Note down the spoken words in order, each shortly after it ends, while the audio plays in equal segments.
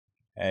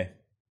Hey.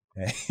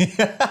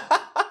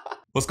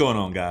 What's going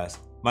on, guys?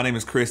 My name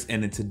is Chris,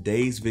 and in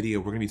today's video,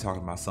 we're gonna be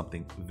talking about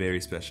something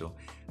very special.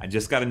 I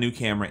just got a new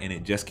camera and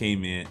it just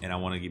came in, and I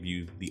wanna give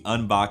you the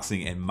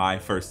unboxing and my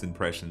first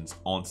impressions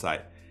on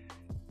site.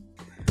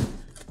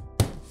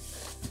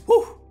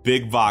 Whew,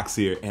 big box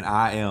here, and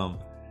I am,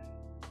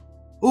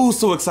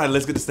 so excited.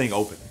 Let's get this thing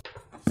open.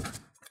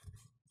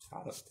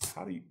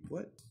 How do you,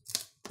 what?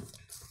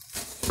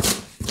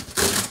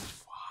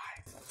 Why?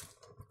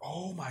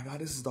 Oh my God,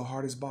 this is the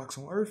hardest box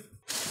on earth.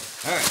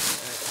 All right.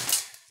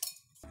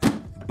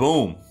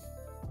 Boom.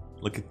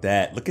 Look at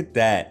that, look at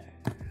that.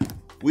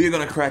 We are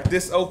gonna crack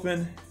this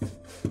open.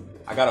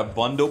 I got a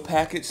bundle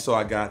package, so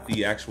I got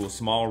the actual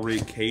small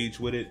rig cage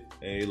with it,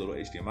 a little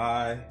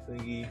HDMI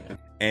thingy,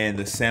 and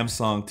the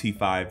Samsung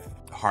T5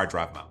 hard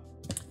drive mount.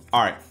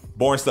 All right,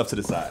 boring stuff to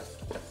the side.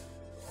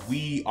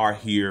 We are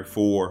here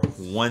for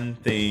one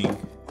thing,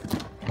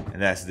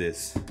 and that's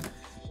this.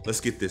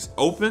 Let's get this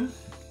open.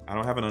 I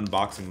don't have an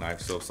unboxing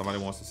knife, so if somebody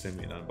wants to send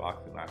me an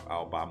unboxing knife,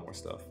 I'll buy more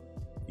stuff.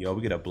 Yo,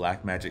 we get a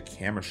BlackMagic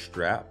camera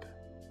strap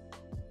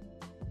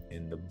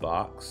in the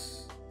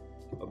box.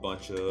 A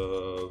bunch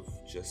of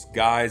just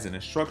guides and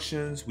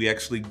instructions. We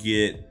actually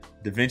get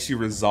DaVinci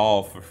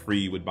Resolve for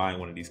free with buying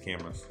one of these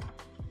cameras.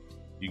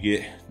 You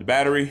get the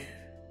battery.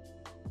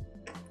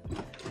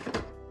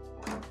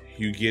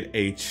 You get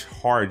a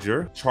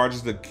charger.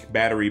 Charges the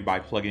battery by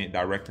plugging it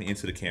directly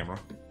into the camera.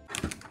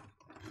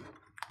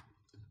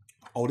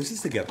 Oh, this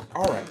is together.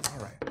 All right.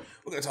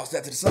 We're gonna toss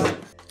that to the side.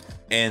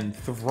 And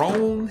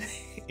thrown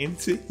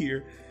into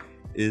here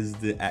is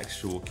the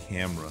actual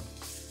camera.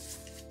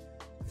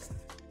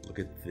 Look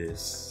at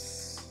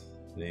this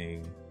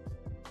thing.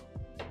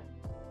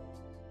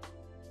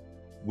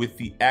 With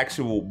the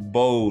actual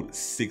Bode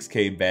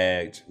 6K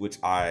badge, which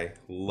I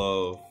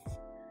love.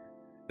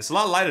 It's a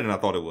lot lighter than I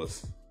thought it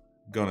was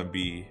gonna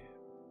be.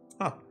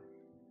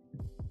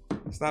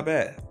 It's not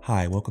bad.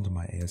 Hi, welcome to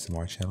my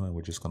ASMR channel, and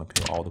we're just gonna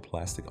peel all the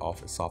plastic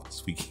off as soft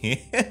as we can.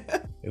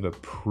 We have a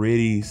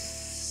pretty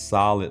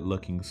solid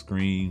looking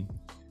screen.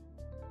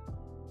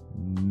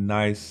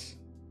 Nice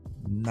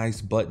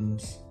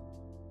buttons.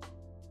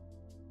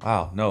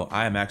 Wow, no,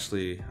 I'm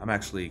actually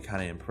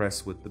kind of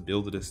impressed with the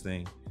build of this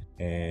thing,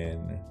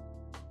 and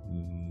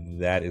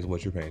that is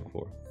what you're paying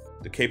for.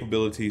 The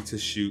capability to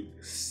shoot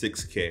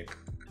 6K.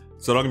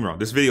 So don't get me wrong,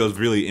 this video is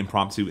really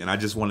impromptu, and I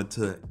just wanted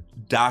to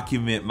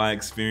document my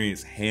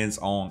experience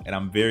hands-on, and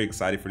I'm very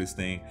excited for this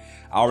thing.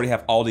 I already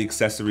have all the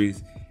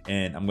accessories,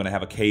 and I'm gonna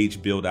have a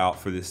cage build out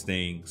for this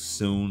thing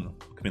soon,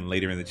 coming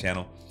later in the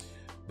channel.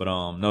 But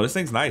no, this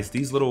thing's nice.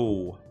 These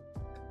little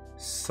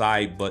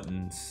side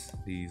buttons,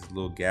 these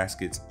little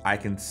gaskets, I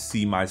can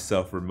see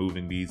myself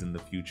removing these in the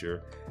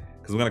future,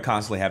 because I'm gonna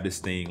constantly have this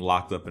thing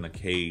locked up in a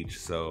cage,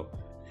 so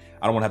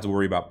I don't wanna have to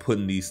worry about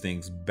putting these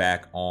things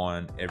back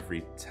on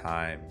every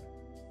time.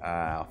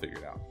 I'll figure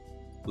it out.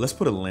 Let's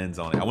put a lens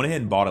on it. I went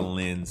ahead and bought a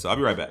lens, so I'll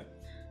be right back.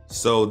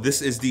 So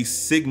this is the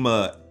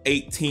Sigma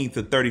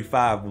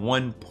 18-35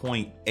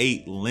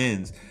 1.8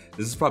 lens.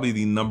 This is probably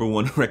the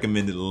 #1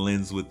 recommended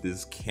lens with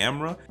this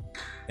camera.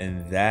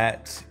 And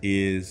that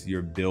is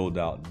your build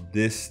out.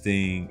 This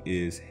thing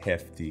is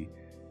hefty.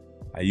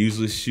 I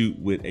usually shoot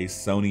with a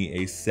Sony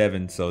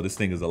A7, so this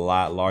thing is a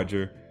lot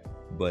larger,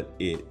 but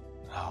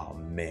oh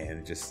man,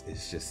 it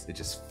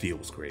just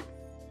feels great.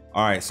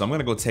 All right, so I'm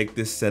gonna go take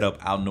this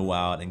setup out in the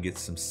wild and get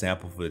some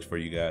sample footage for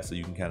you guys so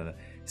you can kind of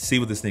see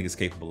what this thing is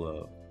capable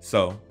of.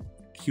 So,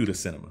 cue the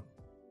cinema.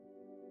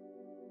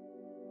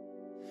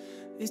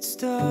 It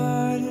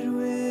started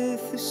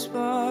with a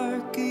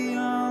spark, a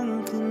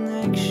young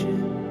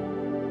connection.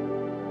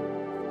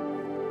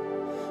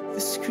 The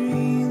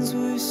screens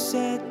were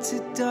set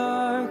to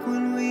dark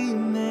when we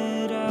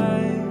met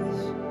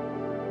eyes.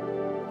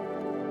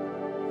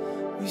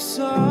 We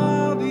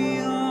saw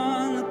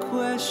beyond the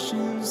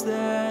questions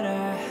that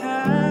I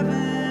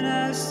haven't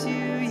asked you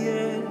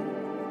yet.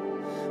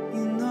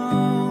 You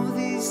know,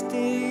 these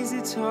days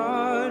it's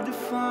hard to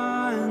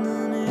find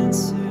an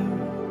answer,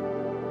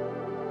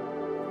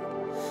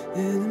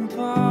 and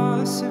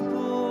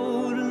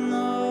impossible to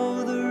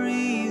know the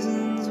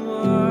reasons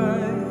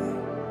why.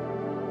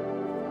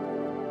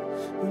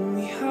 When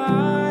we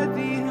hide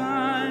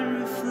behind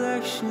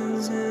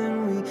reflections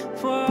and we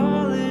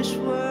polish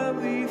what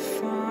we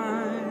find.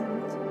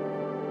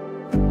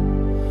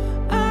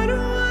 I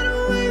don't wanna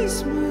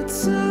waste my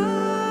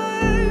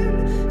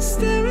time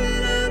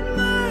staring at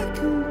my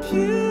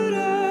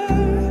computer.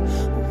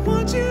 I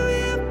want you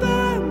here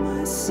by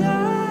my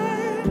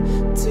side.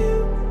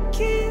 2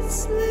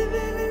 kids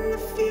living in the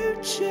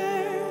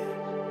future,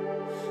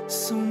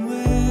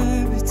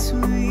 somewhere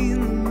between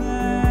the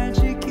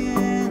magic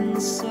and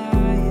the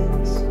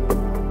science.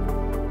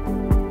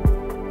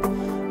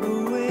 A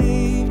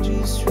wave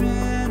just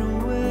ran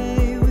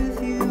away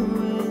with you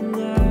and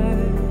I.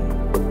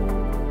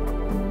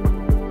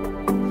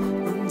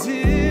 And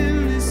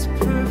in this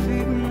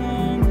perfect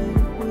moment,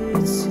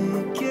 we're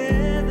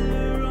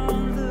together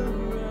on the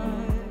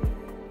ride.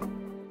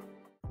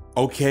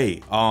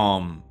 Okay,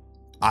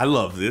 I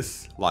love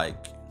this.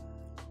 Like,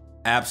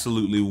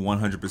 absolutely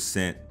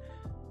 100%.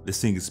 This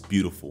thing is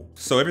beautiful.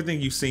 So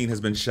everything you've seen has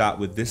been shot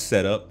with this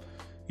setup.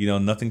 You know,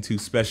 nothing too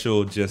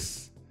special,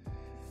 just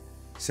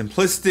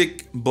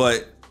simplistic,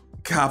 but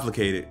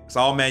complicated. It's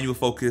all manual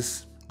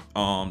focus.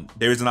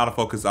 There is an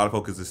autofocus.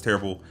 Autofocus is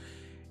terrible.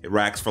 It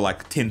racks for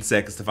like 10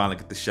 seconds to finally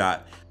get the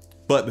shot.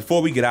 But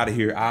before we get out of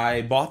here,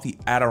 I bought the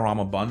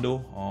Adorama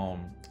bundle.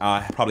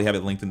 I probably have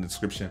it linked in the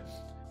description.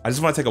 I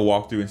just want to take a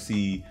walkthrough and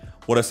see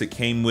what else it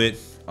came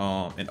with,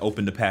 and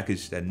open the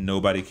package that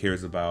nobody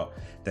cares about,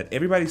 that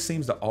everybody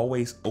seems to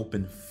always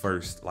open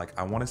first. Like,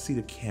 I want to see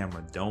the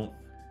camera, don't,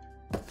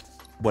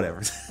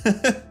 whatever.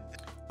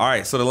 All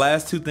right, so the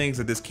last two things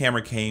that this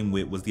camera came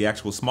with was the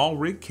actual small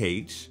rig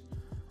cage.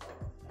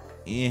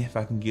 If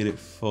I can get it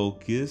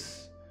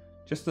focused,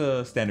 just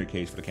a standard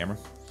cage for the camera,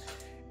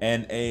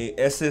 and a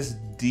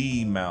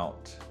SSD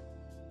mount.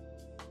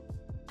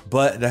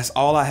 But that's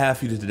all I have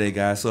for you today,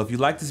 guys. So if you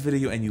liked this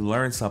video and you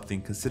learned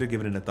something, consider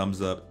giving it a thumbs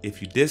up.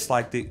 If you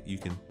disliked it, you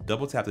can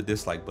double tap the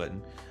dislike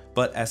button.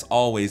 But as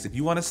always, if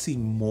you want to see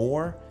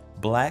more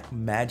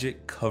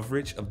BlackMagic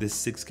coverage of this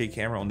 6K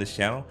camera on this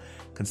channel,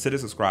 consider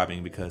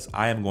subscribing, because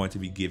I am going to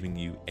be giving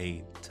you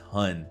a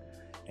ton,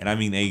 and I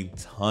mean a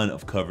ton,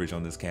 of coverage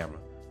on this camera.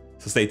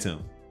 So stay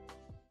tuned.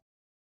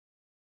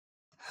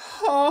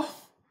 Oh,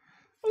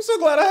 I'm so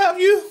glad I have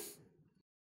you.